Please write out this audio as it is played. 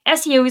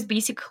SEO is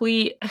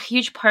basically a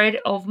huge part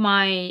of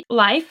my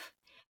life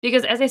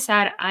because, as I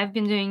said, I've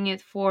been doing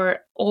it for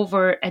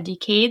over a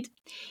decade.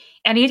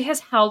 And it has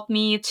helped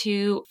me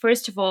to,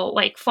 first of all,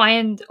 like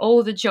find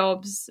all the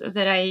jobs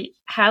that I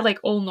had, like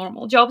all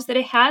normal jobs that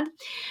I had.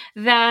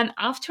 Then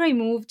after I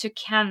moved to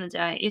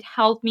Canada, it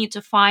helped me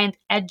to find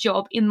a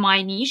job in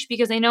my niche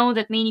because I know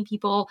that many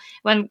people,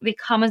 when they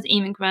come as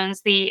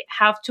immigrants, they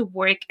have to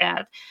work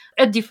at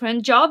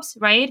different jobs,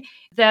 right?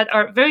 That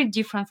are very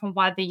different from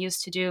what they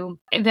used to do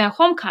in their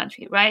home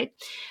country, right?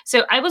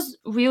 So I was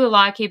really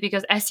lucky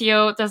because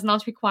SEO does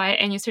not require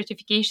any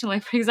certification.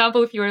 Like, for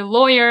example, if you're a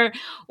lawyer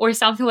or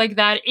something like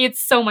that, it's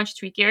so much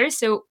trickier.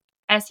 So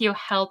SEO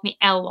helped me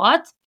a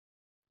lot.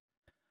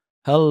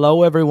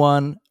 Hello,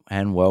 everyone,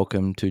 and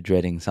welcome to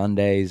Dreading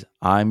Sundays.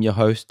 I'm your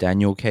host,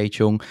 Daniel K.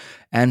 Chung,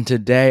 and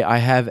today I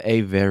have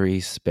a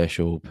very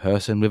special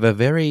person with a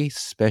very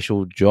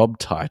special job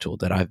title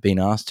that I've been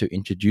asked to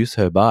introduce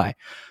her by.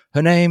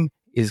 Her name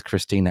is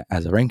Kristina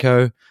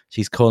Azarenko.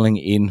 She's calling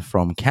in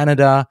from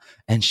Canada,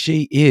 and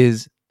she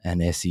is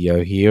an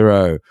SEO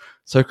hero.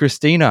 So,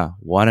 Kristina,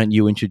 why don't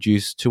you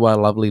introduce to our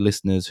lovely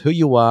listeners who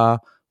you are,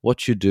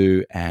 what you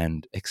do,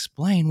 and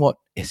explain what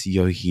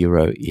SEO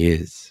hero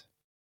is?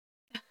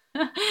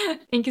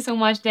 Thank you so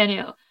much,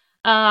 Daniel.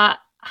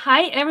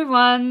 Hi,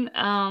 everyone.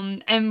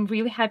 I'm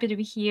really happy to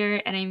be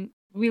here, and I'm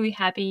really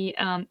happy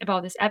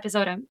about this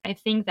episode. I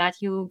think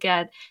that you'll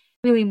get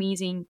really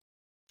amazing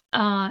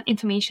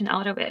information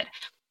out of it.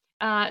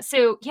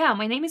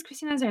 My name is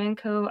Kristina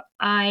Azarenko.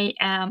 I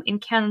am in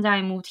Canada.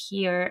 I moved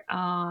here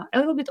a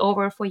little bit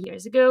over 4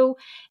 years ago,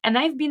 and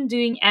I've been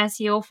doing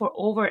SEO for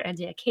over a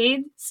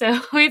decade. So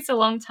it's a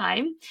long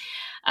time.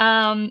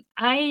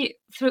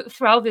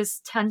 Throughout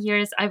this 10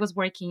 years, I was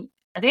working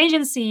at the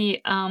agency.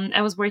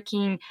 I was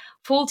working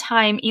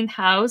full-time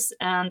in-house,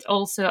 and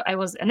also I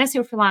was an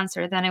SEO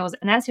freelancer. Then I was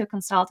an SEO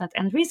consultant,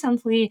 and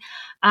recently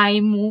I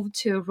moved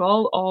to a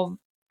role of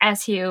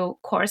SEO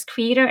course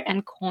creator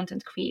and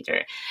content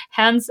creator.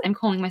 Hence, I'm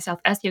calling myself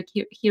SEO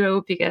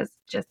hero because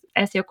just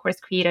SEO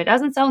course creator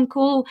doesn't sound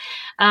cool.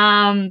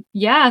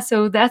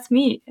 So that's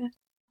me.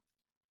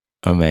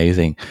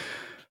 Amazing.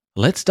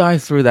 Let's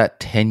dive through that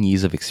 10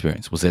 years of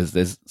experience because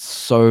there's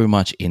so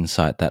much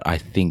insight that I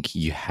think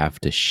you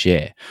have to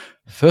share.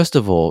 First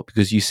of all,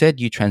 because you said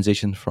you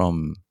transitioned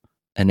from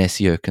an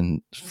SEO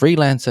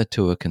freelancer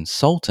to a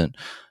consultant.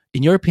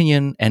 In your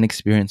opinion and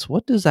experience,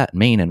 what does that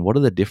mean and what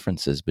are the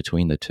differences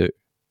between the two?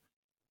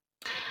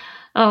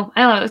 Oh,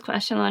 I love this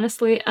question,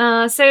 honestly.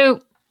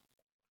 In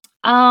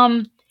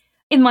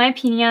my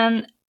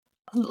opinion,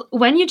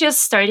 when you're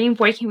just starting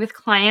working with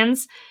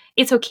clients,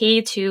 it's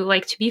okay to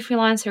be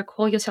freelancer,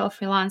 call yourself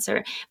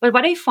freelancer. But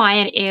what I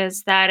find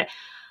is that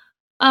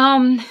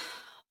there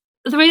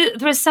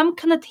is some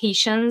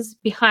connotations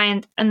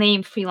behind a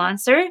name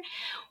freelancer,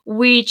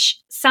 which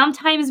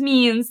sometimes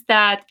means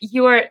that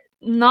you're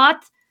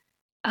not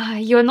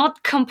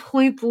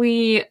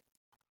completely,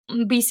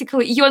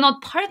 basically you're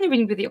not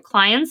partnering with your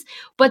clients,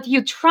 but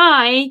you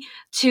try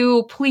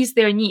to please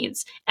their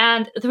needs,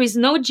 and there is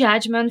no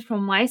judgment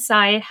from my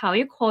side how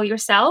you call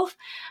yourself.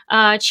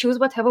 Choose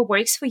whatever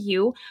works for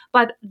you,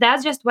 but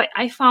that's just what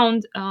I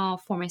found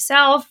for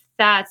myself.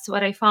 That's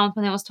what I found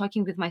when I was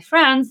talking with my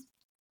friends.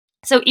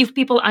 So if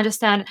people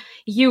understand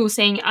you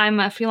saying I'm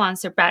a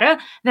freelancer better,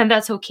 then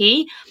that's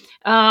okay.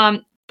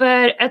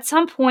 But at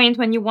some point,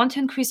 when you want to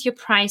increase your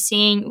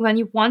pricing, when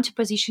you want to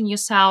position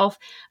yourself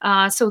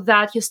so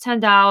that you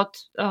stand out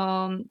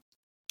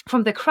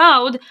from the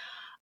crowd,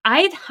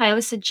 I'd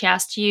highly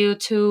suggest you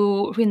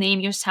to rename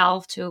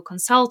yourself to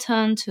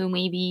consultant, to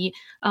maybe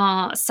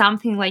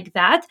something like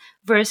that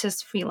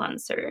versus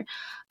freelancer.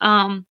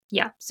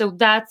 So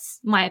that's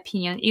my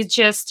opinion. It's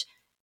just,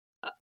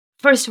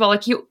 first of all,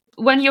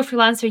 when you're a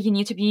freelancer, you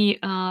need to be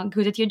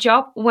good at your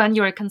job. When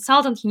you're a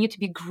consultant, you need to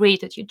be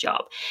great at your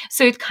job.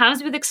 So it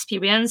comes with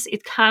experience.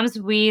 It comes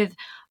with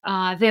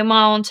the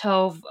amount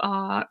of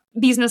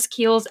business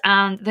skills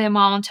and the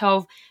amount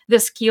of the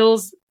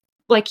skills,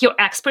 like your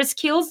expert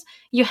skills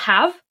you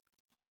have.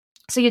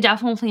 So you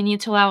definitely need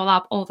to level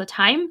up all the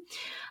time.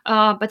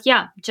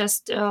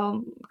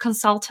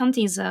 Consultant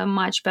is a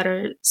much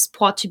better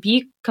spot to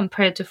be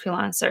compared to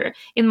freelancer,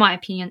 in my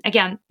opinion.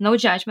 Again, no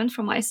judgment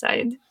from my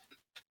side.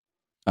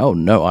 Oh,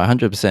 no, I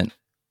 100%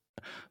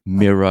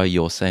 mirror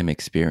your same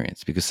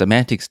experience because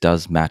semantics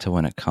does matter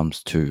when it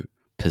comes to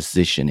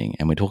positioning.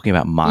 And we're talking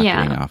about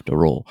marketing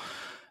after all.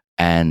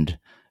 And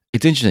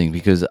it's interesting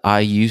because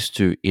I used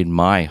to, in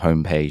my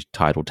homepage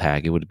title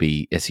tag, it would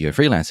be SEO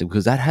freelancer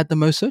because that had the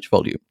most search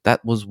volume.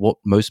 That was what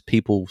most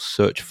people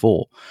search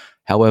for.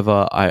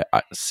 However, I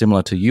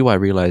similar to you, I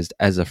realized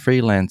as a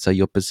freelancer,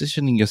 you're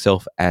positioning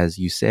yourself, as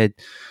you said,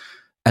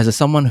 as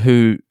someone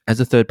who, as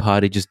a third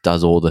party, just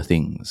does all the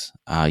things.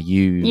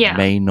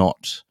 May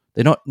not,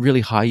 they're not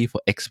really hire you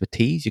for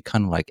expertise. You're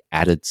kind of like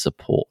added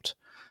support.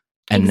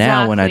 And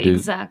now when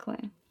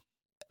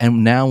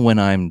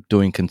I'm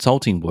doing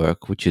consulting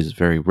work, which is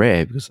very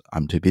rare because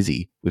I'm too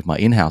busy with my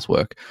in-house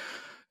work,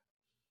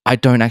 I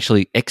don't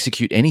actually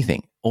execute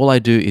anything. All I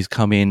do is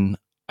come in.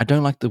 I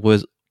don't like the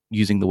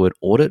using the word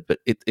audit, but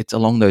it's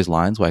along those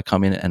lines where I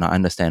come in and I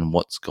understand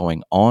what's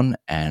going on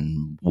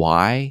and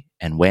why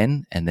and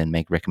when, and then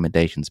make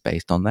recommendations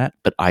based on that.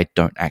 But I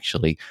don't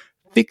actually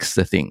fix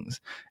the things.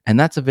 And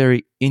that's a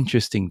very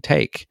interesting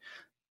take.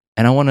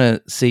 And I want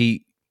to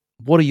see,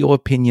 what are your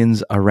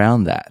opinions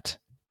around that?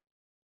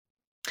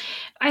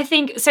 I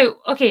think so.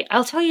 Okay,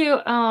 I'll tell you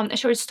a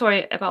short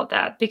story about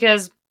that,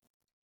 because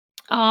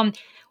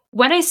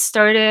when I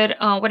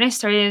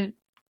started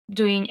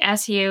doing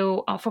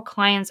SEO for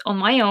clients on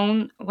my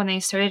own, when I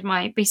started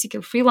my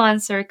basically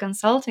freelancer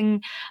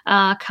consulting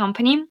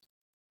company,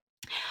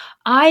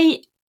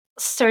 I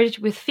started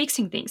with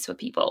fixing things for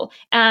people,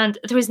 and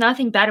there is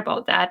nothing bad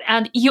about that.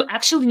 And you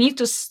actually need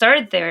to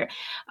start there.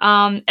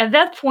 At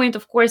that point,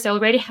 of course, I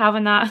already had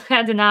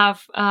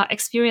enough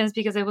experience,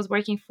 because I was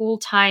working full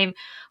time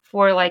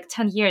for like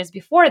 10 years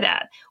before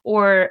that,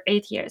 or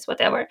 8 years,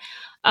 whatever.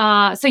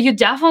 So you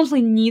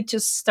definitely need to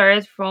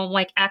start from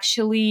like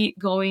actually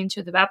going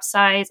to the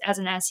websites as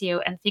an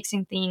SEO and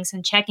fixing things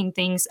and checking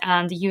things.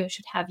 And you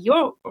should have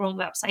your own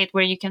website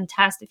where you can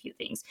test a few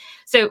things.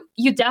 So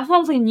you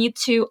definitely need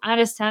to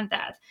understand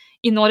that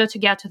in order to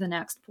get to the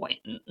next point,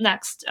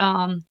 next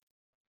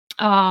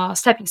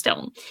stepping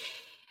stone.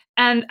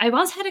 And I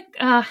once had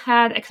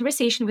a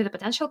conversation with a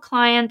potential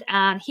client,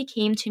 and he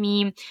came to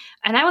me,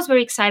 and I was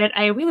very excited.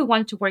 I really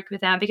wanted to work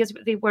with them because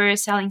they were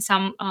selling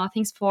some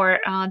things for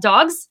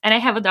dogs, and I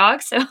have a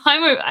dog, so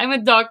I'm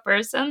a dog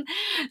person.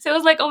 So I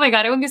was like, oh my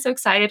god, I would be so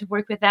excited to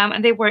work with them.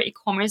 And they were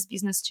e-commerce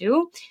business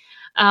too,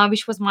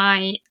 which was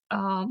my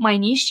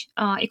niche,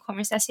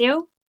 e-commerce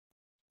SEO.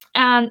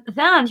 And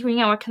then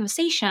during our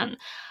conversation,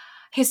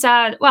 he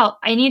said, well,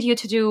 I need you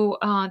to do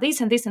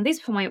this and this and this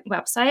for my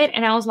website.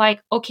 And I was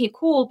like, okay,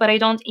 cool, but I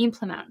don't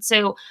implement.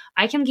 So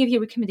I can give you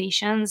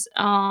recommendations.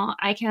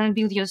 I can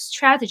build your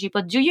strategy,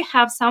 but do you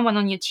have someone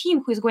on your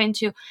team who is going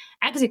to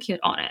execute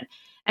on it?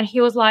 And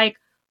he was like,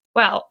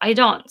 well, I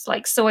don't.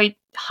 Like, so I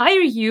hire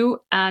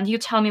you and you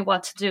tell me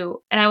what to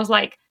do. And I was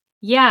like,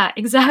 yeah,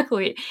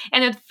 exactly.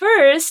 And at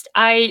first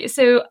I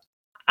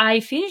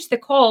finished the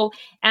call,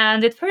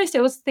 and at first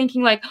I was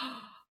thinking like,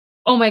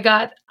 oh my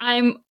God,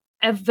 I'm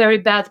a very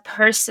bad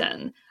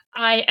person.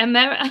 I'm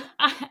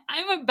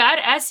a bad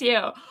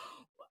SEO.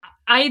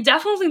 I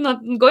definitely not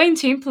going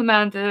to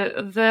implement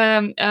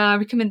the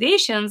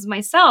recommendations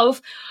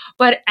myself,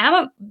 but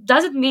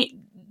does it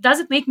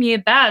make me a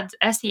bad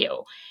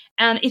SEO?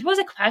 And it was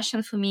a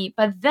question for me.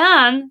 But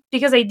then,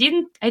 because I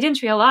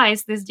didn't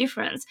realize this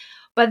difference.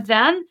 But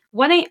then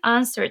when I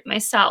answered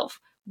myself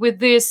with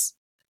this,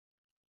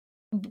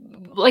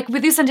 like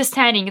with this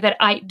understanding that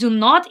I do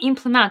not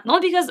implement,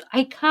 not because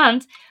I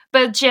can't,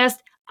 but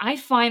just I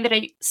find that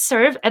I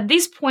serve at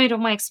this point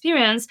of my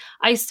experience,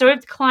 I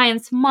served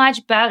clients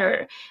much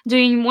better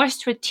doing more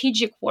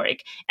strategic work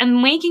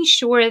and making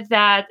sure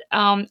that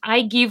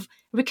I give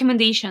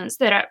recommendations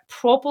that are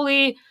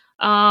properly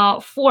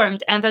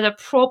formed and that are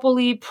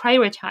properly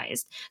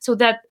prioritized, so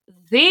that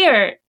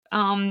their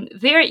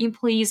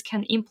employees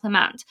can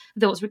implement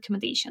those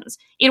recommendations.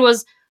 It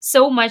was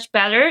so much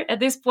better at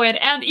this point.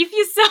 And if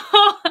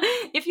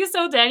you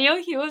saw Daniel,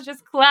 he was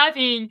just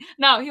clapping.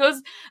 No, he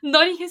was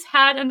nodding his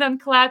head and then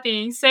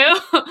clapping. So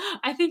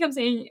I think I'm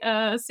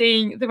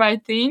saying the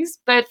right things.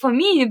 But for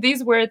me,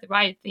 these were the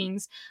right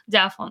things,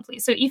 definitely.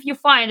 So if you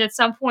find at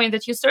some point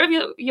that you serve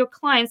your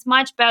clients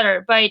much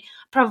better by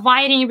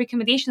providing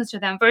recommendations to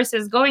them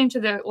versus going to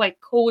the like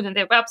code on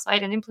their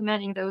website and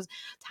implementing those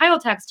title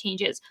text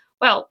changes,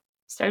 well,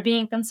 start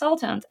being a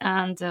consultant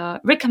and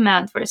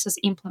recommend versus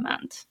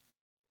implement.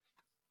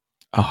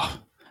 Oh,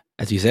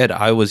 as you said,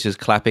 I was just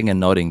clapping and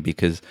nodding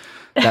because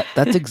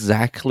that's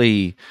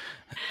exactly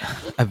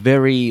a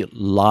very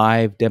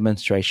live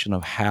demonstration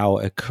of how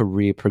a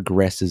career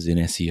progresses in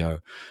SEO.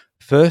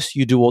 First,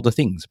 you do all the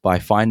things by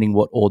finding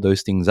what all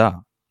those things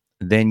are.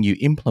 Then you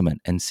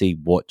implement and see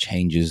what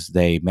changes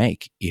they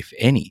make, if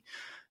any.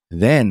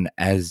 Then,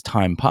 as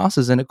time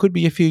passes, and it could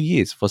be a few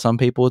years, for some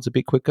people it's a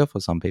bit quicker, for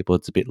some people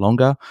it's a bit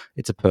longer,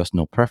 it's a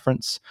personal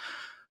preference,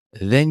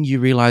 then you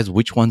realize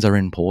which ones are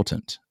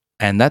important.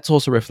 And that's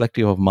also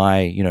reflective of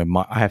I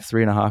have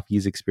 3.5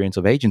 years experience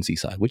of agency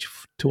side, which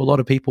to a lot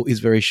of people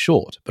is very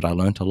short, but I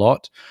learned a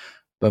lot.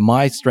 But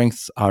my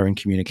strengths are in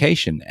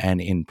communication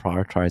and in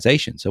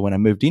prioritization. So when I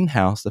moved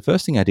in-house, the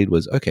first thing I did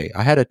was, okay,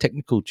 I had a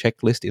technical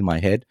checklist in my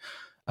head.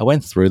 I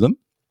went through them,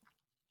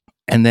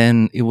 and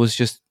then it was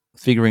just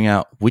figuring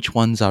out which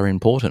ones are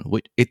important.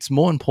 It's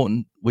more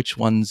important which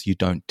ones you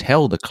don't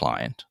tell the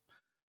client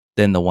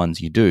than the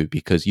ones you do,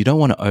 because you don't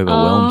want to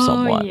overwhelm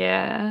someone.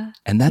 Yeah.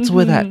 And that's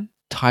where that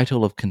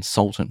title of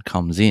consultant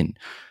comes in.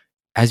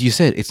 As you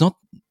said, it's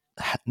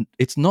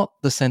not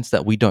the sense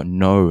that we don't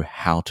know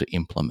how to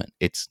implement.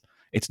 It's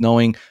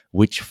knowing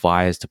which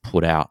fires to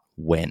put out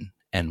when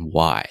and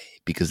why,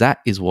 because that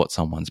is what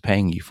someone's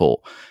paying you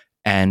for.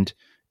 And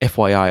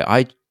FYI,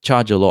 I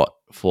charge a lot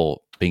for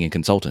being a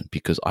consultant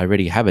because I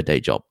already have a day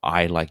job.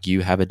 I, like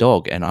you, have a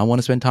dog and I want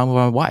to spend time with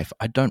my wife.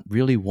 I don't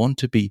really want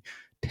to be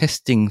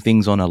testing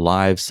things on a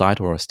live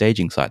site or a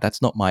staging site.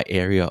 That's not my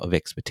area of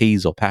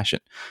expertise or passion.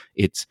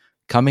 It's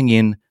coming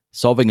in,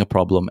 solving a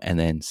problem, and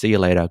then see you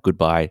later,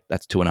 goodbye.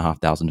 That's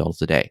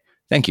 $2,500 a day.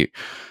 Thank you.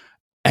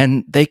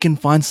 And they can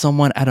find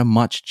someone at a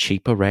much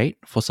cheaper rate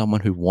for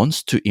someone who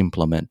wants to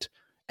implement,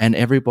 and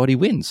everybody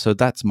wins. So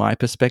that's my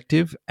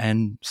perspective.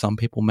 And some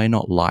people may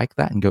not like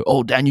that and go,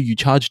 oh, Daniel, you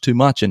charge too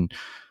much and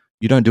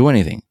you don't do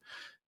anything.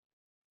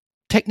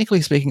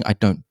 Technically speaking, I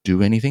don't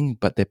do anything,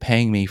 but they're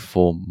paying me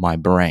for my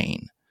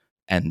brain.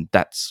 And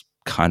that's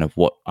kind of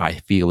what I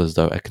feel as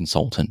though a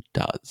consultant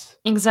does.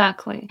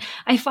 Exactly.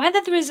 I find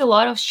that there is a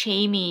lot of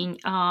shaming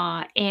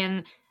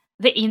in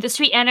the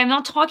industry, and I'm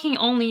not talking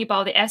only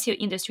about the SEO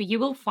industry. You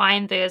will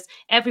find this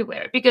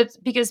everywhere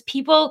because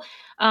people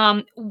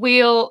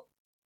will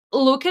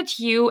look at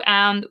you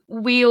and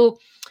will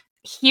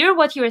hear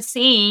what you're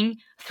saying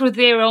through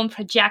their own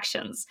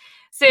projections.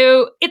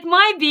 So it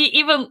might be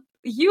even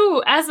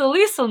you as a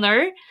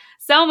listener,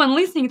 someone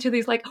listening to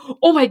this, like,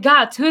 oh my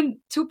God,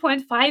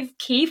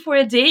 2.5K for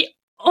a day.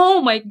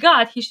 Oh my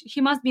God,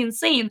 he must be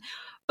insane.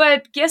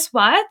 But guess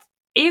what?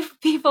 If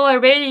people are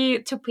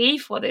ready to pay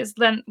for this,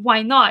 then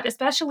why not?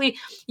 Especially,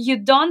 you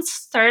don't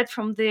start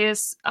from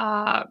this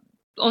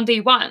on day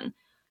one.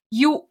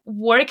 You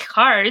work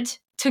hard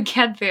to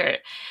get there.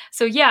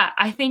 So yeah,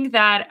 I think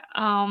that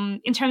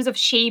in terms of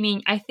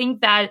shaming, I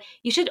think that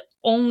you should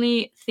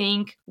only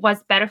think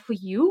what's better for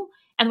you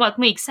and what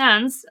makes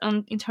sense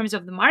in terms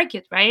of the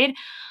market, right?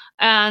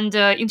 And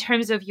in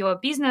terms of your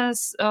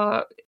business,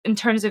 in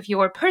terms of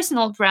your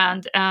personal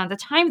brand and the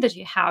time that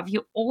you have,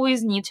 you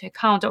always need to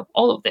account of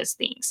all of these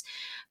things.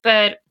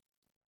 But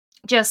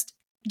just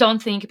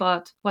don't think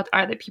about what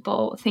other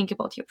people think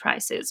about your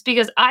prices,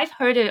 because I've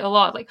heard it a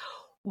lot, like,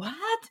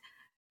 what?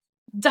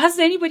 Does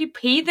anybody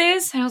pay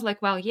this? And I was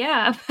like, well,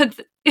 yeah, but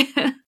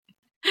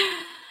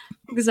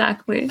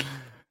exactly.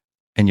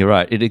 And you're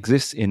right, it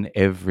exists in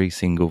every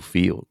single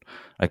field.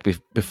 Like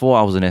before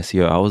I was an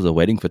SEO, I was a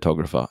wedding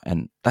photographer,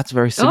 and that's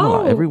very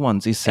similar. Oh,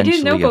 Everyone's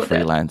essentially a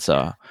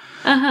freelancer.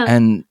 Uh-huh.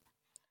 And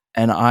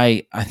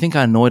I think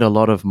I annoyed a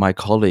lot of my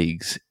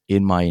colleagues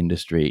in my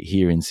industry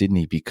here in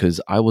Sydney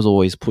because I was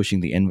always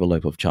pushing the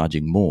envelope of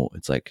charging more.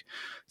 It's like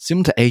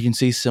similar to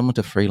agencies, similar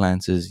to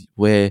freelancers,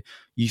 where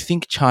you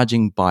think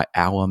charging by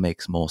hour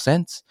makes more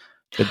sense,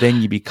 but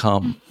then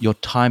your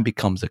time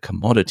becomes a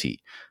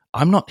commodity.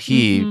 I'm not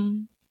here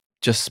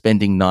just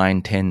spending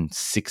 9, 10,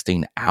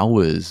 16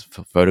 hours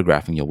for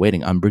photographing your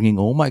wedding. I'm bringing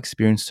all my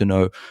experience to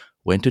know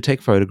when to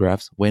take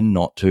photographs, when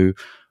not to,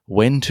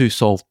 when to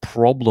solve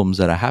problems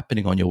that are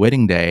happening on your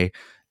wedding day,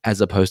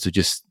 as opposed to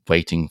just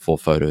waiting for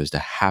photos to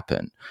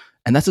happen.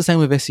 And that's the same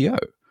with SEO.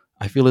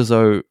 I feel as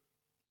though,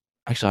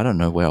 actually, I don't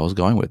know where I was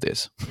going with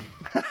this.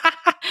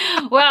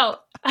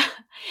 Well,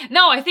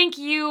 no, I think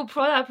you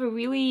brought up a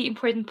really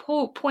important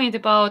point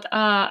about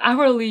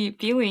hourly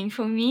billing.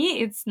 For me,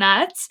 it's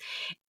not.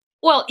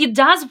 Well, it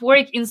does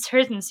work in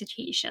certain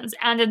situations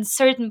and at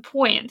certain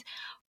point,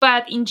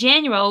 but in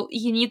general,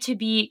 you need to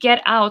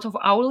get out of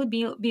hourly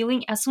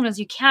billing as soon as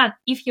you can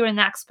if you're an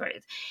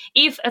expert.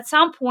 If at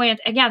some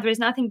point, again, there is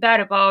nothing bad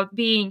about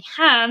being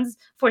hands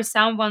for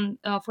someone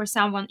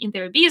in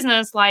their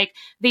business, like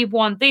they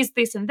want this,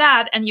 this, and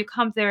that, and you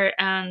come there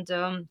and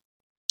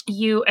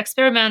you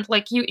experiment,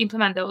 like you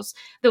implement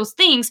those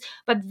things,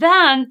 but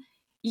then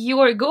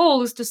your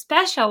goal is to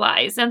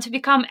specialize and to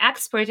become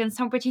expert in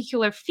some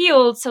particular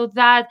field so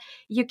that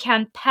you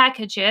can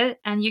package it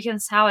and you can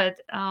sell it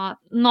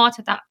not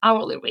at an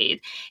hourly rate.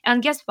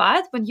 And guess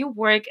what? When you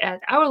work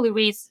at hourly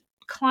rates,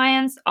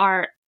 clients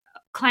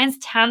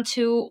tend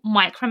to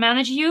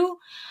micromanage you.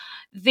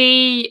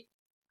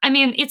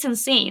 It's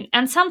insane.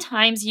 And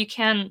sometimes you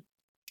can,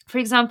 for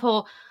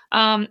example,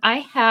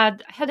 I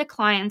had a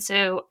client,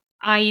 so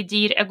I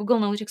did a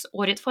Google Analytics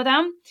audit for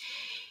them,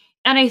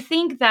 and I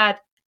think that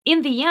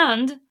in the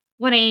end,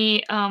 when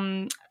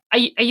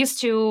I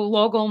used to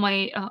log all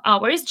my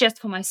hours just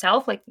for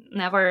myself, like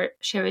never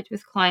share it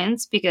with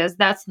clients because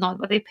that's not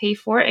what they pay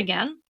for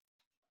again.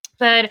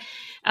 But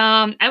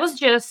I was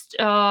just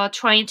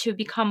trying to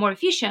become more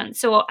efficient.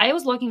 So I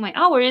was logging my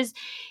hours,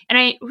 and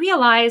I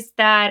realized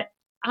that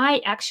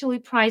I actually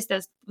priced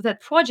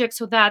that project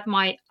so that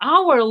my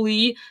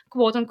hourly,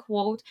 quote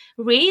unquote,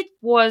 rate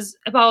was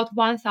about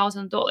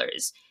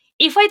 $1,000.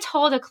 If I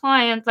told a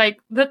client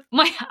like that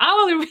my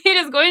hourly rate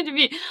is going to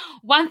be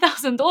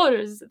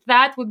 $1,000,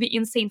 that would be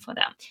insane for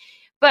them.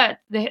 But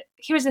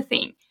here's the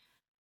thing.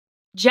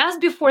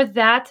 Just before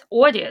that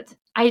audit,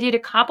 I did a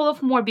couple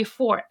of more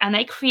before, and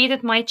I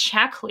created my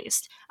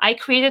checklist. I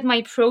created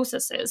my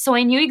processes. So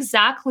I knew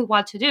exactly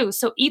what to do.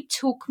 So it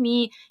took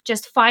me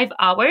just 5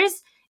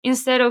 hours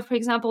instead of, for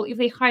example, if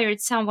they hired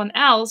someone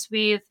else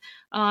with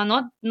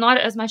not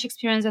as much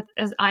experience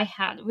as I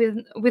had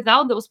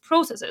without those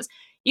processes,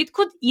 it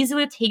could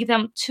easily take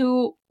them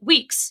 2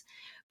 weeks.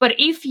 But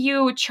if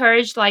you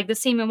charge like the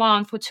same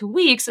amount for 2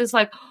 weeks, it's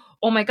like,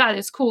 oh my God,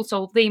 it's cool.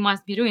 So they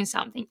must be doing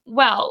something.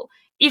 Well,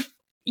 if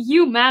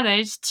you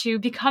manage to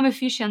become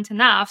efficient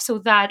enough so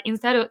that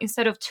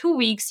instead of 2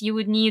 weeks you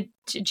would need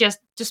to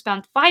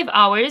spend 5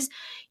 hours,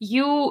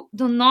 you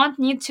do not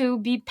need to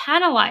be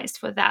penalized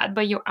for that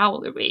by your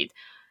hourly rate.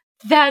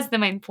 That's the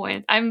main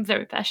point. I'm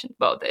very passionate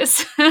about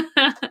this.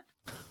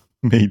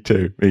 Me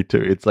too. Me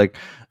too. It's like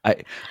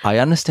I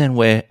understand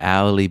where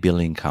hourly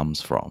billing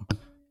comes from.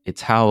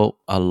 It's how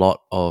a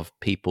lot of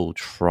people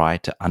try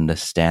to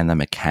understand the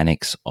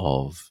mechanics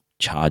of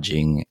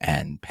charging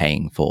and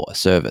paying for a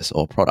service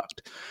or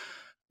product.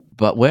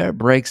 But where it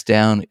breaks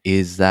down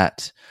is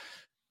that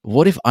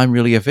what if I'm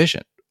really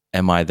efficient?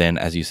 Am I then,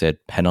 as you said,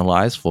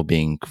 penalized for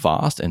being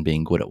fast and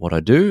being good at what I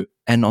do?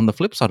 And on the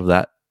flip side of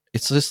that,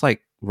 it's just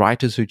like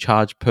writers who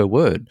charge per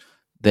word.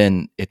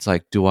 Then it's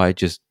like, do I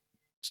just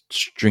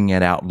string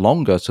it out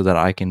longer so that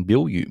I can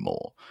bill you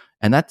more?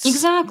 And that's,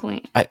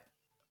 Exactly.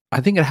 I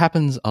think it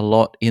happens a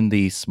lot in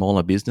the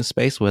smaller business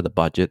space where the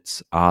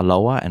budgets are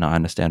lower, and I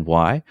understand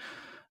why.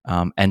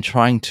 And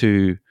trying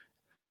to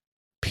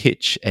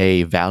pitch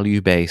a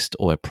value based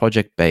or a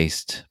project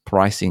based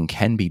pricing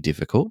can be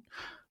difficult.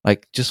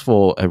 Like just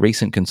for a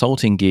recent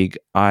consulting gig,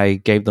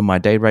 I gave them my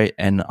day rate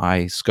and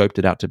I scoped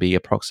it out to be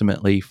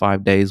approximately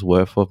 5 days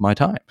worth of my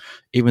time,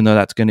 even though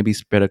that's going to be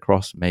spread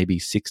across maybe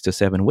 6 to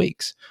 7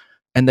 weeks.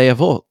 And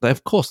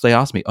of course, they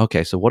asked me,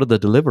 okay, so what are the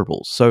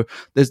deliverables? So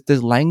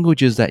there's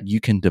languages that you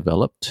can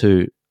develop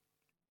to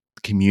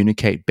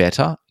communicate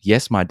better.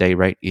 Yes, my day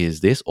rate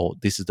is this, or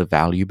this is the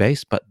value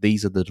base, but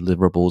these are the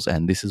deliverables,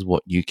 and this is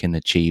what you can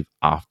achieve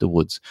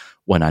afterwards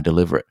when I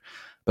deliver it.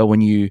 But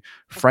when you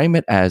frame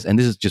it as, and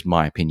this is just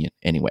my opinion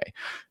anyway,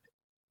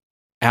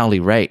 hourly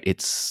rate,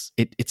 it's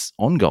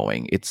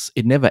ongoing.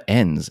 It never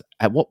ends.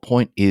 At what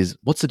point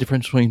what's the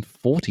difference between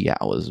 40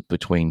 hours,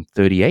 between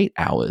 38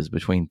 hours,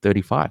 between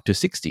 35 to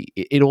 60?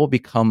 It all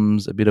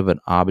becomes a bit of an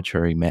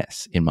arbitrary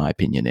mess, in my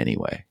opinion,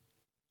 anyway.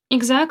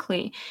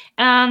 Exactly.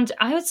 And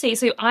I would say,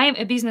 so I'm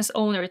a business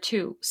owner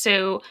too.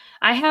 So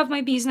I have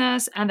my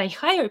business and I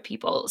hire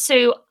people.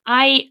 So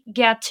I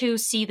get to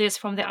see this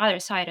from the other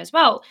side as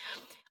well.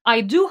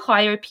 I do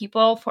hire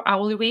people for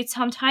hourly rates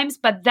sometimes,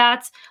 but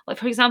that's like,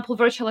 for example,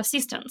 virtual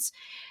assistants.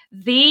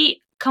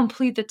 They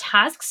complete the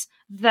tasks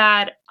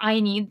that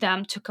I need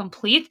them to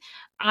complete.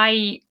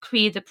 I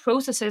create the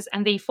processes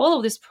and they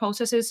follow these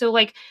processes. So,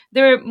 like,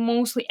 they're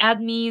mostly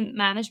admin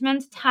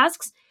management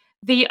tasks.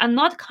 They are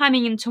not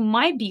coming into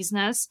my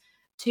business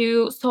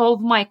to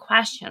solve my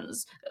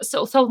questions,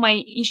 so solve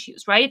my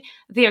issues, right?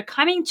 They're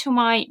coming to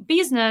my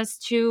business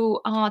to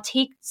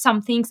take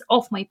some things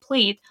off my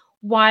plate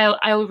while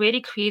I already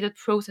created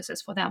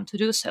processes for them to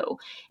do so.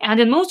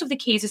 And in most of the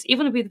cases,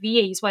 even with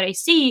VAs, what I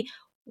see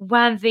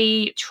when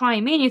they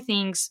try many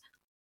things,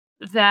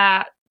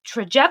 the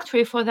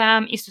trajectory for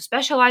them is to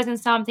specialize in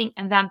something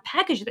and then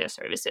package their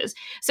services.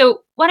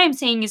 So what I'm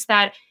saying is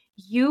that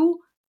you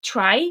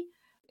try,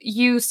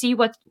 you see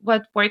what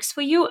works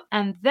for you,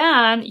 and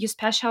then you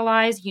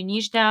specialize, you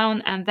niche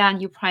down, and then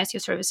you price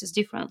your services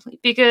differently.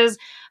 Because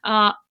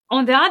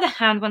on the other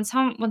hand, when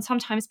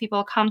sometimes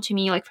people come to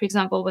me, like for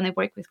example, when I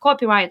work with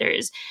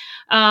copywriters,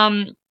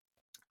 um,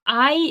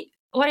 I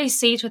what I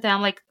say to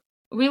them, like,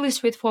 really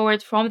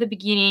straightforward from the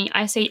beginning.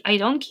 I say, I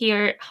don't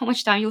care how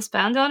much time you'll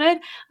spend on it.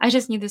 I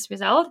just need this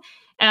result.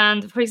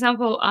 And for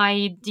example,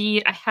 I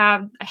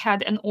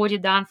had an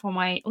audit done for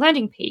my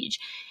landing page.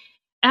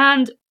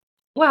 And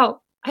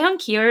well, I don't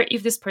care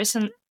if this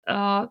person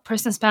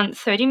spent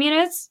 30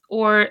 minutes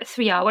or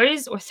 3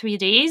 hours or 3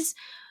 days.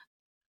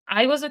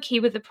 I was okay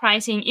with the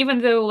pricing,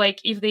 even though, like,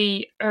 if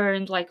they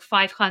earned like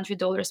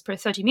 $500 per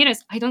 30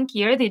 minutes, I don't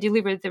care. They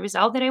delivered the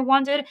result that I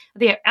wanted.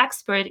 They are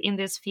expert in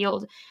this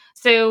field.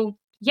 So,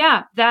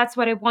 yeah, that's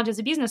what I want as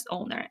a business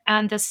owner.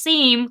 And the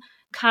same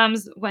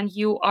comes when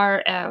you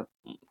are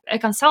a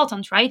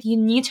consultant, right? You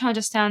need to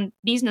understand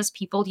business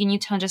people. You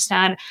need to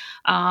understand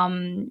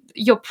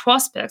your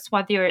prospects,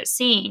 what they're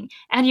saying.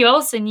 And you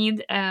also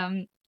need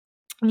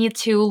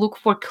to look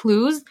for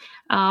clues.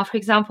 For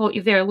example,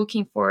 if they're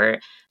looking for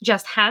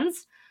just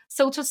hands,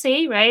 so to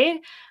say, right?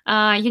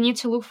 You need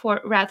to look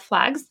for red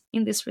flags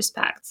in this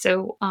respect.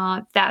 So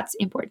that's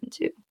important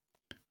too.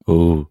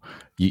 Oh,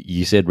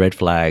 you said red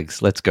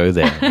flags. Let's go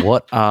there.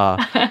 What are,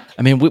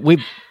 I mean,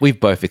 we've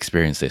both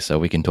experienced this, so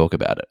we can talk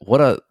about it.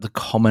 What are the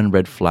common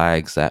red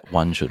flags that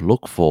one should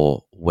look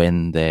for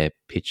when they're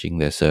pitching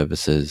their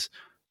services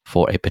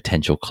for a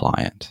potential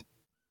client?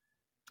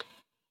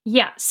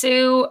 Yeah,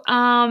 so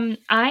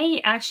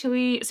I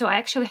actually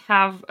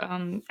have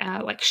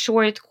like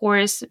short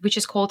course which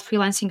is called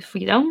Freelancing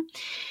Freedom,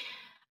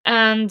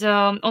 and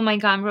on my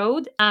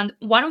Gumroad. And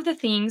one of the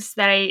things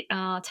that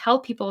I tell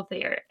people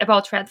there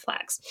about red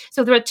flags.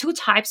 So there are two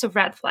types of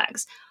red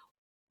flags.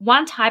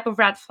 One type of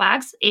red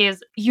flags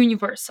is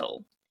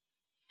universal.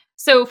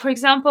 So, for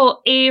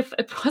example, if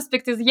a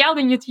prospect is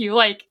yelling at you,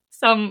 like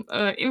some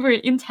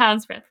very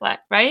intense red flag,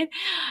 right?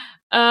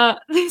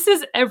 This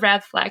is a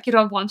red flag. You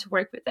don't want to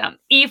work with them.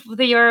 If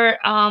they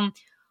are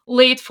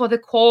late for the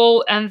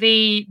call and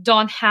they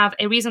don't have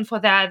a reason for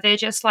that, they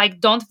just like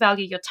don't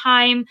value your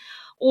time.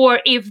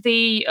 Or if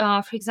they,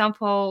 for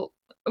example,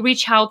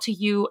 reach out to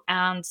you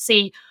and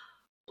say,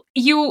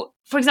 you,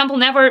 for example,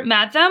 never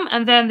met them,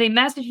 and then they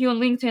message you on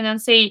LinkedIn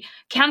and say,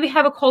 can we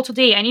have a call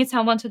today? I need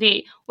someone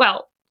today.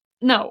 Well,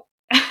 no,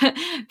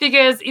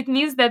 because it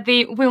means that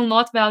they will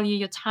not value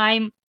your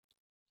time.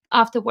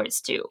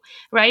 afterwards too,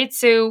 right?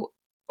 So,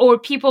 or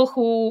people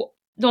who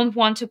don't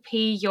want to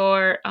pay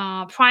your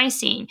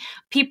pricing,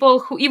 people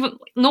who, even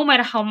no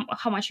matter how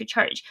much you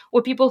charge,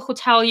 or people who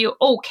tell you,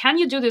 oh, can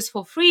you do this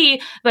for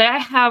free, but I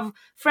have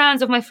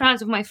friends of my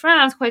friends of my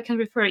friends who I can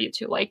refer you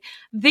to. Like,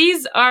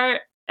 these are,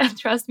 and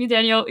trust me,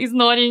 Daniel is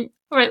nodding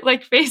right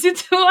like crazy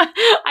too.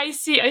 I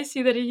see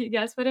that he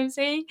gets what I'm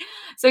saying.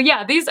 So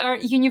yeah, these are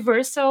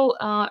universal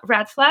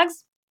red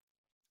flags,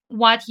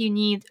 what you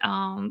need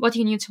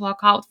to look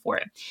out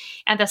for.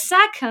 And the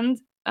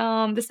second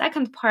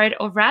part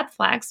of red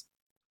flags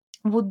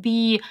would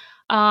be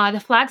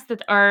the flags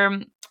that are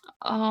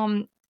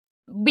um,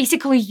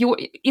 basically your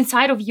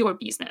inside of your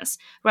business,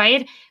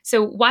 right?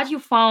 So what you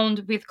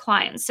found with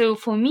clients. So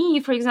for me,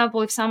 for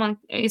example, if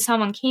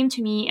someone came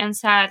to me and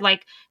said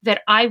like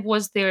that I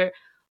was their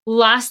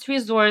last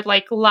resort,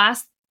 like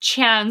last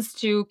chance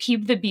to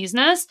keep the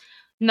business,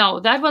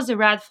 no, that was a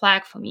red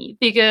flag for me,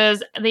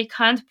 because they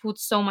can't put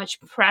so much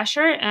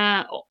pressure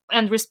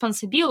and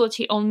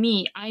responsibility on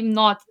me. I'm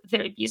not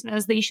their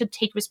business. They should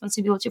take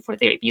responsibility for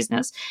their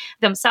business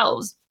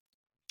themselves.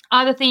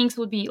 Other things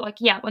would be like,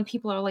 yeah, when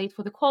people are late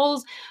for the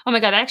calls. Oh my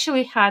god, I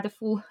actually had a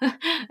full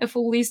a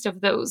full list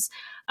of those.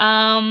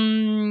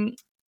 Yeah,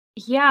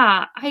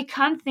 I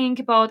can't think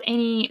about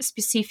any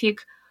specific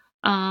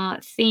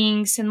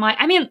things in my.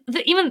 I mean,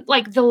 even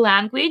like the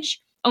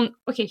language. Oh,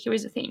 okay. Here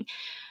is the thing.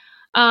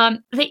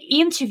 The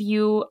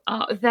interview,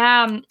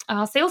 the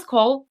sales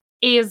call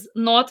is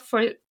not for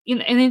an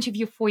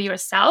interview for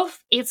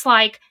yourself. It's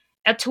like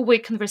a two-way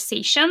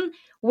conversation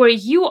where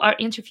you are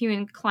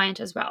interviewing client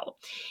as well.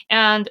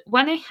 And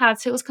when I had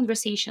sales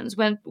conversations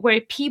where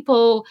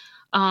people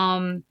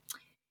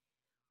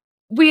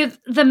with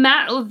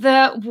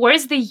the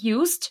words they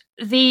used,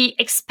 they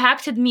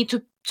expected me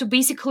to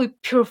basically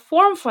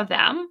perform for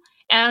them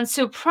and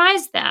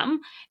surprise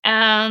them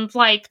and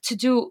like to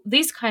do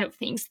these kind of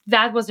things.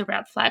 That was a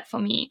red flag for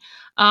me.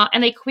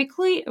 And I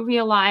quickly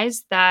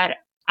realized that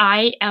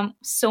I am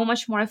so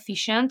much more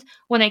efficient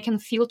when I can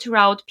filter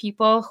out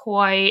people who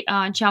I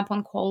jump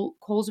on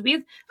calls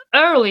with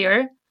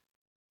earlier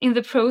in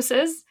the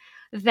process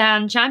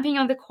than jumping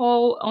on the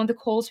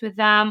calls with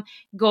them,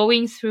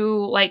 going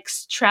through like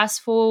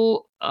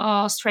stressful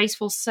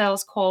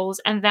sales calls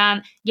and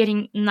then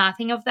getting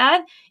nothing of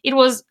that. It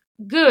was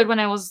good when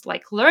I was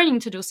like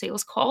learning to do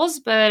sales calls,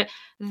 but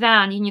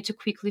then you need to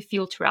quickly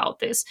filter out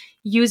this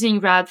using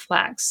red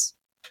flags.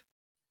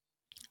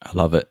 I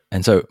love it.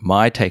 And so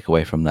my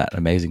takeaway from that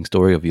amazing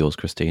story of yours,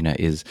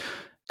 Kristina,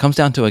 comes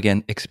down to,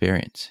 again,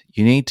 experience.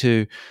 You need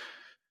to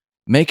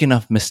make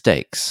enough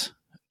mistakes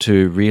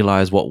to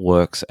realize what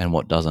works and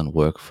what doesn't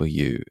work for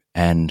you.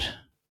 And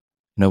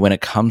when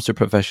it comes to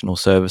professional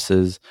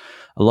services,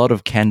 a lot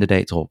of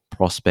candidates or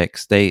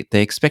prospects, they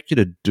expect you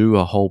to do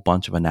a whole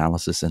bunch of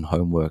analysis and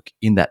homework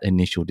in that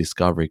initial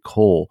discovery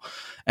call.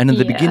 And in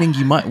the beginning,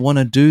 you might want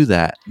to do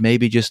that,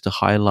 maybe just to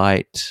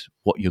highlight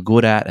what you're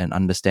good at and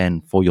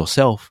understand for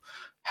yourself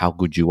how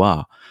good you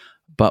are.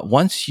 But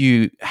once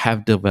you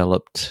have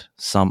developed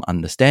some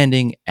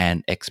understanding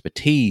and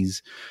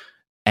expertise,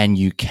 and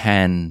you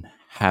can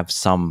have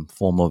some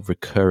form of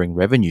recurring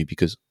revenue,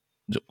 because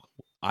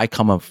I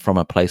come from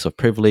a place of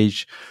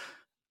privilege.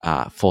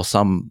 For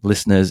some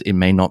listeners, it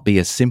may not be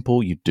as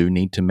simple. You do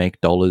need to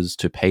make dollars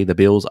to pay the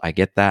bills. I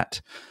get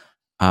that.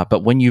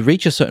 But when you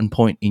reach a certain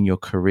point in your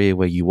career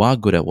where you are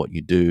good at what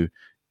you do,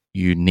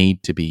 you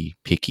need to be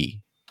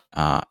picky.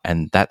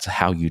 And that's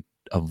how you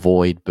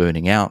avoid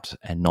burning out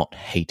and not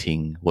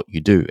hating what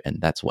you do.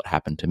 And that's what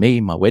happened to me.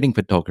 My wedding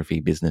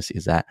photography business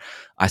is that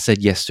I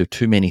said yes to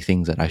too many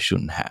things that I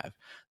shouldn't have.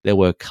 There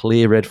were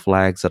clear red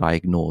flags that I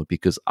ignored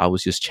because I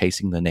was just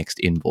chasing the next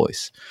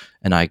invoice.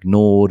 And I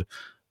ignored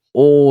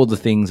all the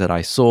things that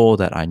I saw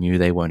that I knew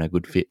they weren't a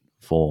good fit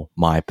for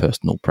my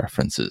personal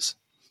preferences.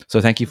 So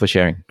thank you for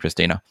sharing,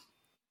 Kristina.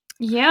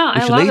 Yeah,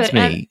 Which I love leads it.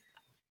 me.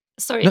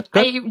 Sorry, no,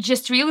 I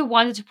just really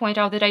wanted to point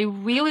out that I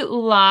really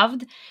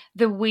loved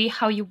the way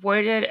how you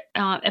worded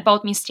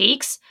about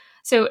mistakes.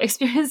 So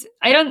experience,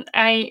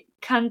 I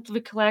can't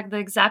recollect the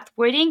exact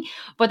wording,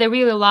 but I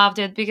really loved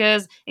it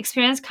because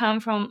experience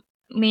comes from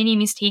many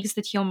mistakes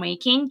that you're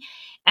making.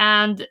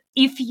 And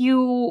if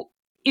you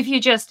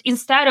just,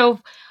 instead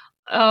of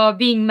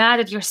being mad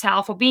at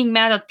yourself or being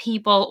mad at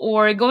people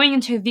or going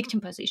into a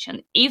victim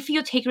position, if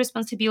you take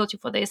responsibility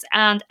for this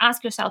and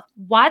ask yourself,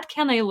 what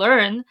can I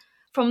learn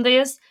from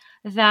this?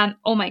 Then,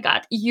 oh my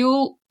God,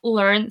 you'll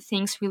learn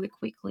things really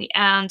quickly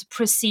and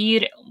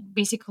proceed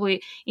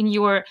basically in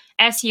your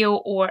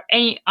SEO or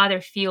any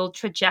other field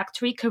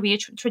career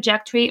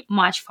trajectory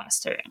much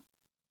faster.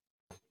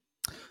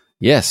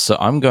 Yes, so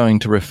I'm going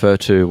to refer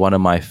to one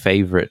of my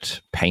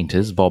favorite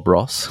painters, Bob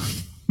Ross.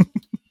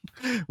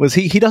 Was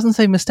he doesn't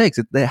say mistakes,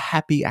 they're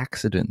happy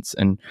accidents.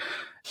 And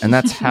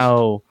that's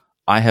how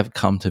I have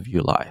come to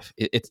view life.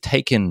 It's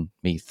taken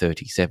me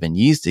 37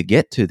 years to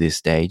get to this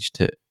stage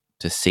to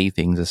see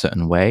things a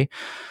certain way.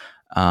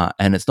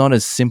 And it's not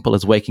as simple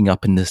as waking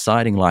up and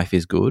deciding life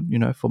is good.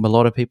 For a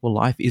lot of people,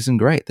 life isn't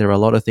great. There are a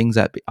lot of things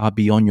that are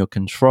beyond your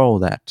control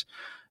that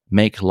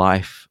make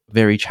life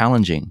very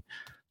challenging.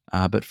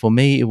 But for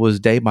me, it was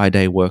day by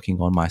day working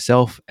on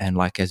myself. And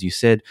like, as you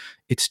said,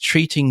 it's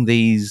treating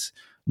these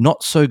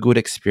not so good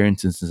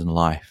experiences in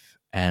life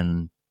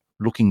and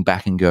looking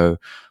back and go,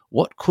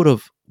 what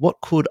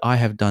could I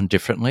have done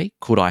differently?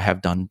 Could I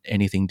have done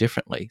anything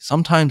differently?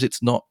 Sometimes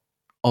it's not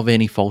of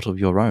any fault of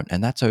your own,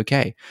 and that's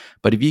okay.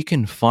 But if you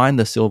can find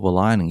the silver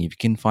lining, if you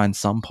can find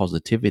some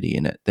positivity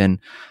in it,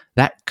 then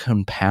that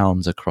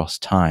compounds across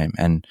time.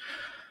 And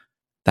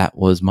that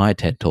was my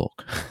TED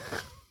Talk.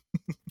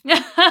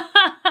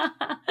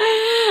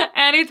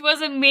 And it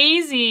was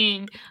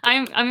amazing.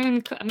 I'm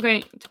going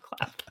to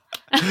clap.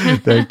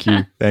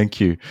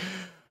 Thank you.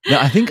 Now,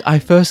 I think I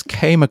first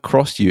came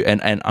across you,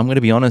 and I'm going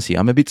to be honest here,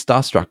 I'm a bit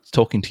starstruck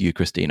talking to you,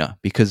 Kristina,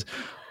 because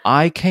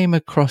I came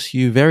across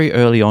you very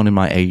early on in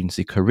my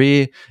agency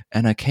career,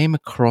 and I came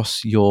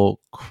across your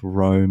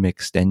Chrome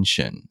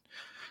extension,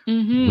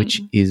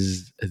 which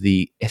is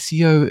the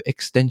SEO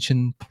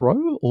Extension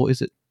Pro, or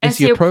is it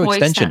SEO Pro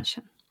Extension?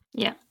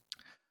 Yeah.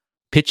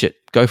 Pitch it.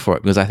 Go for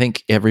it, because I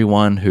think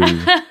everyone who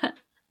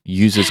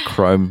uses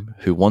Chrome,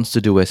 who wants to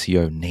do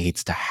SEO,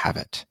 needs to have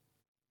it.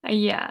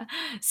 Yeah.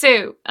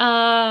 So,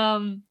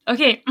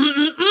 okay.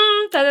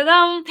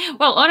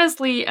 Well,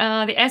 honestly,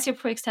 the SEO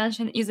Pro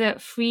Extension is a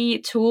free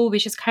tool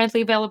which is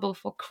currently available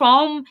for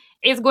Chrome.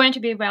 It's going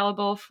to be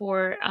available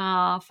for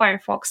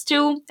Firefox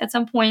too at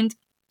some point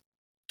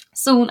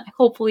soon,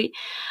 hopefully.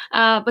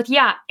 But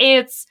yeah,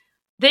 it's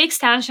the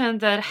extension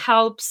that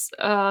helps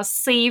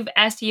save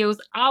SEOs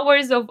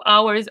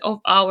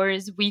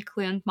hours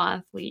weekly and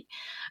monthly.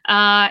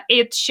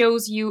 It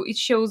shows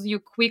you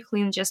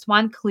quickly in just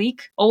one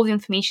click all the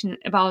information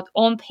about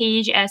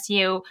on-page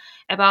SEO,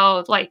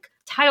 about like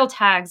title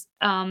tags,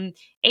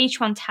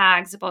 H1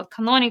 tags, about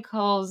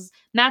canonicals,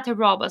 meta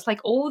robots,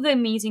 like all the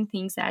amazing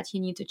things that you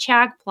need to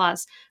check,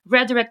 plus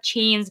redirect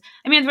chains.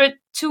 I mean, there are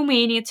too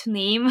many to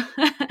name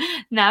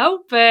now,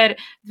 but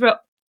there are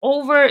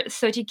over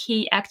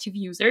 30K active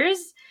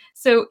users,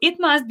 so it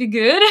must be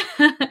good.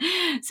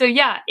 So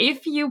yeah,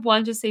 if you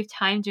want to save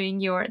time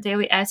doing your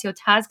daily SEO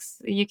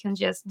tasks, you can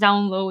just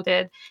download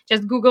it.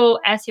 Just Google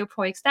SEO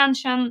Pro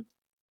Extension,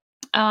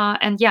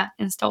 and yeah,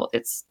 install it.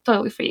 It's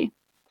totally free.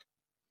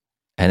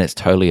 And it's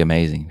totally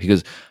amazing,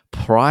 because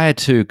prior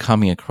to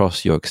coming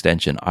across your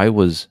extension, I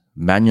was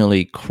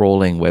manually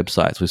crawling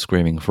websites with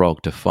Screaming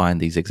Frog to find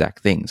these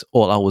exact things.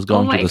 Or I was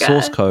going to the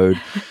source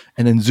code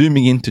and then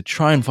zooming in to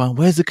try and find,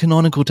 where's the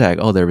canonical tag?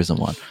 Oh, there isn't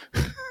one.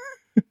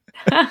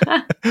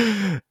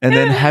 And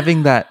then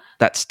having that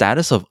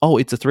status of, oh,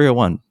 it's a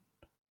 301.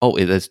 Oh,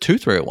 there's two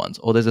 301s,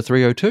 or there's a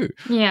 302.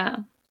 Yeah.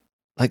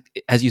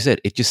 Like, as you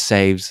said, it just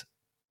saves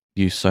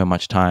you so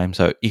much time.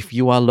 So if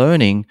you are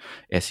learning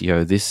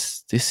SEO,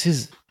 this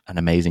is an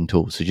amazing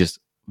tool. So just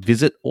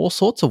visit all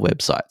sorts of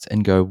websites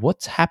and go,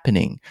 what's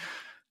happening?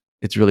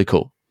 It's really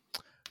cool.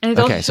 And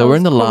okay, so we're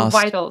in the last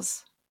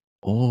vitals.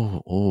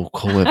 Oh,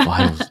 Core Web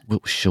Vitals.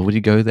 Should we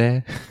go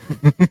there?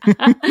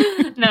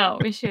 No,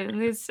 we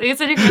shouldn't. It's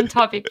a different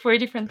topic for a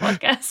different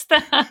podcast.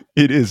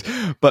 It is.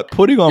 But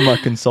putting on my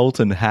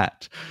consultant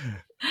hat,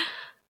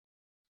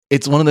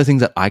 it's one of the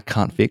things that I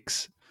can't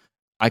fix.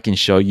 I can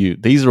show you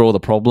these are all the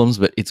problems,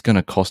 but it's going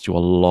to cost you a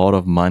lot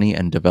of money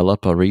and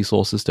developer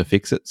resources to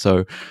fix it.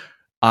 So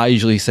I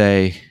usually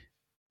say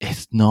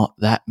it's not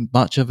that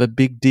much of a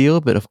big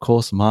deal, but of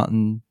course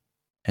Martin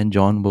and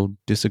John will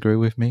disagree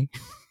with me.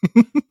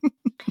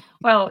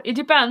 Well, it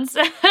depends.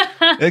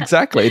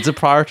 Exactly. It's a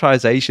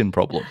prioritization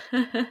problem.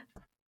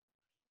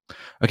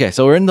 Okay,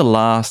 so we're in the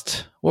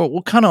last,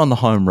 we're kind of on the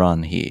home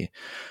run here.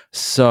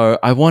 So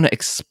I want to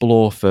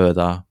explore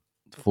further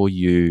for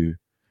you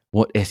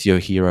what SEO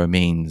Hero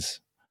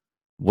means.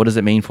 What does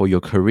it mean for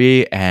your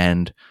career,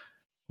 and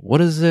where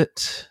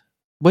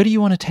do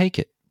you want to take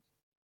it?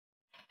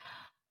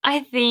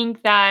 I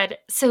think that,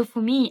 so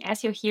for me,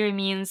 SEO Hero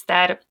means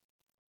that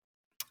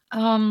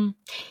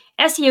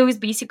SEO is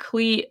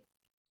basically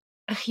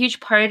a huge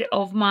part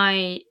of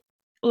my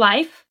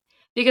life,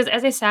 because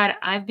as I said,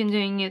 I've been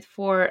doing it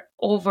for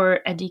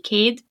over a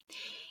decade.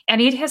 And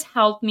it has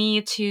helped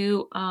me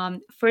to,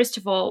 first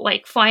of all,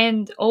 like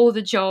find all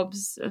the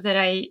jobs that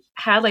I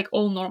had, like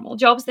all normal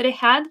jobs that I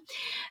had.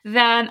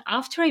 Then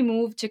after I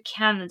moved to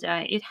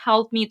Canada, it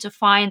helped me to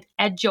find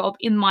a job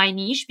in my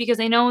niche,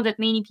 because I know that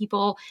many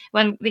people,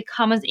 when they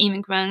come as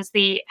immigrants,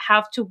 they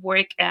have to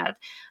work at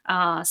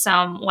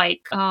some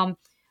like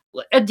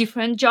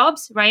different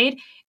jobs, right?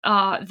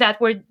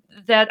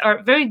 That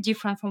are very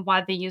different from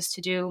what they used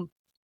to do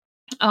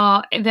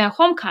in their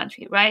home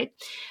country, right?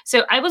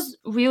 So I was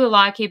really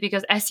lucky,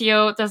 because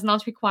SEO does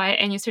not require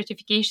any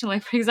certification.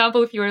 Like, for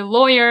example, if you're a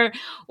lawyer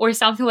or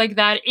something like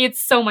that, it's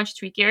so much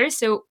trickier.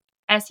 So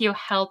SEO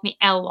helped me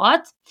a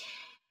lot.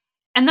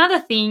 Another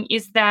thing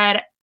is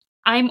that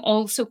I'm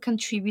also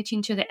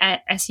contributing to the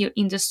SEO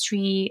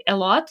industry a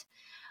lot.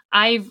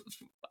 I've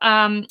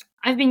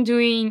been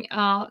doing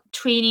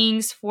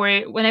trainings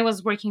for, when I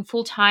was working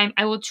full time,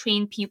 I would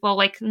train people,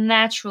 like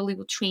naturally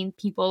would train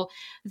people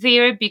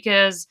there,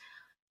 because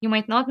You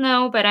might not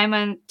know, but I'm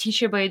a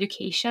teacher by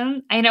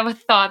education. I never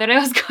thought that I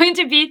was going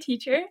to be a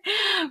teacher,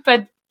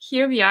 but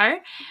here we are.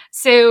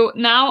 So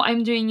now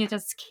I'm doing it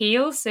at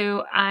scale.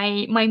 So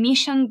my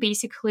mission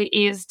basically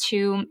is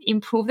to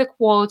improve the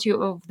quality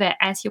of the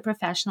SEO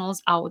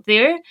professionals out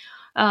there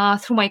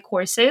through my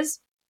courses.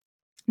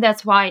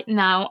 That's why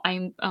now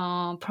I'm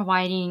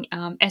providing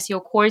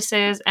SEO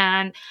courses,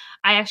 and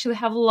I actually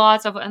have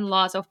lots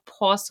of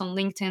posts on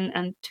LinkedIn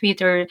and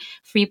Twitter,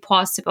 free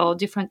posts about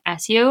different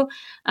SEO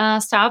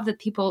stuff that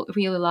people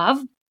really love.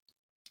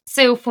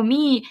 So for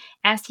me,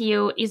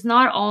 SEO is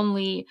not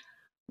only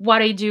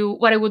what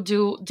I would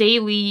do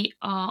daily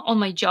on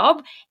my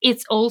job.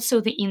 It's also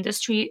the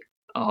industry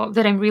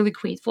that I'm really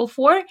grateful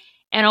for,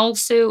 and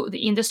also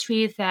the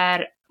industry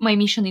that my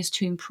mission is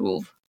to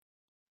improve.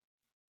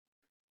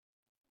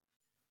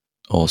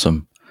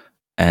 Awesome.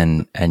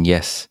 And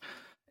yes,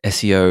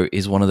 SEO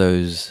is one of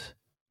those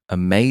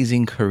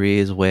amazing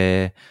careers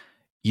where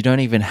you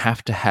don't even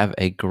have to have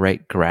a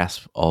great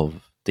grasp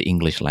of the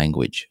English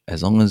language.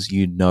 As long as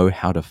you know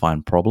how to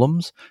find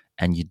problems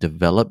and you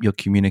develop your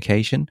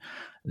communication,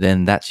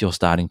 then that's your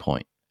starting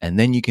point. And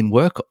then you can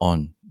work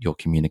on your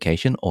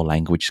communication or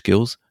language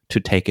skills to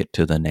take it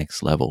to the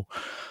next level.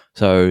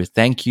 So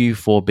thank you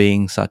for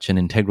being such an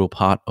integral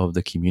part of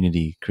the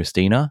community,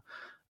 Kristina.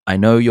 I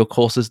know your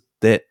courses,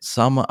 that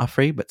some are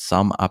free, but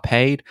some are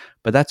paid,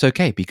 but that's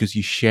okay because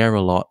you share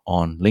a lot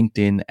on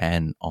LinkedIn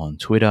and on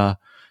Twitter.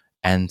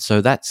 And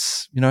so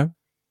that's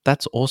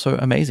also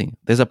amazing.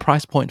 There's a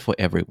price point for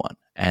everyone,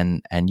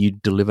 and you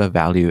deliver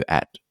value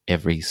at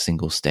every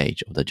single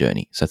stage of the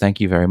journey. So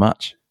thank you very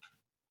much.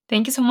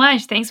 Thank you so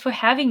much. Thanks for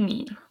having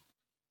me.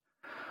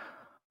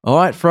 All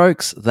right,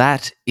 folks,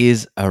 that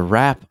is a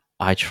wrap.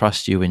 I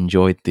trust you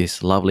enjoyed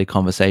this lovely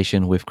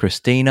conversation with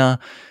Kristina.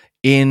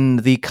 In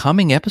the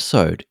coming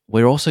episode,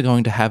 we're also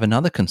going to have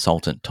another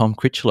consultant, Tom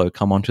Critchlow,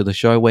 come onto the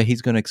show where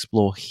he's going to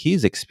explore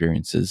his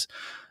experiences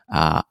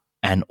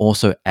and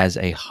also as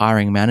a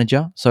hiring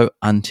manager. So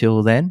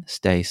until then,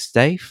 stay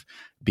safe,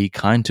 be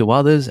kind to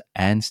others,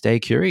 and stay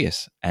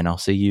curious. And I'll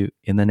see you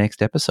in the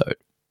next episode.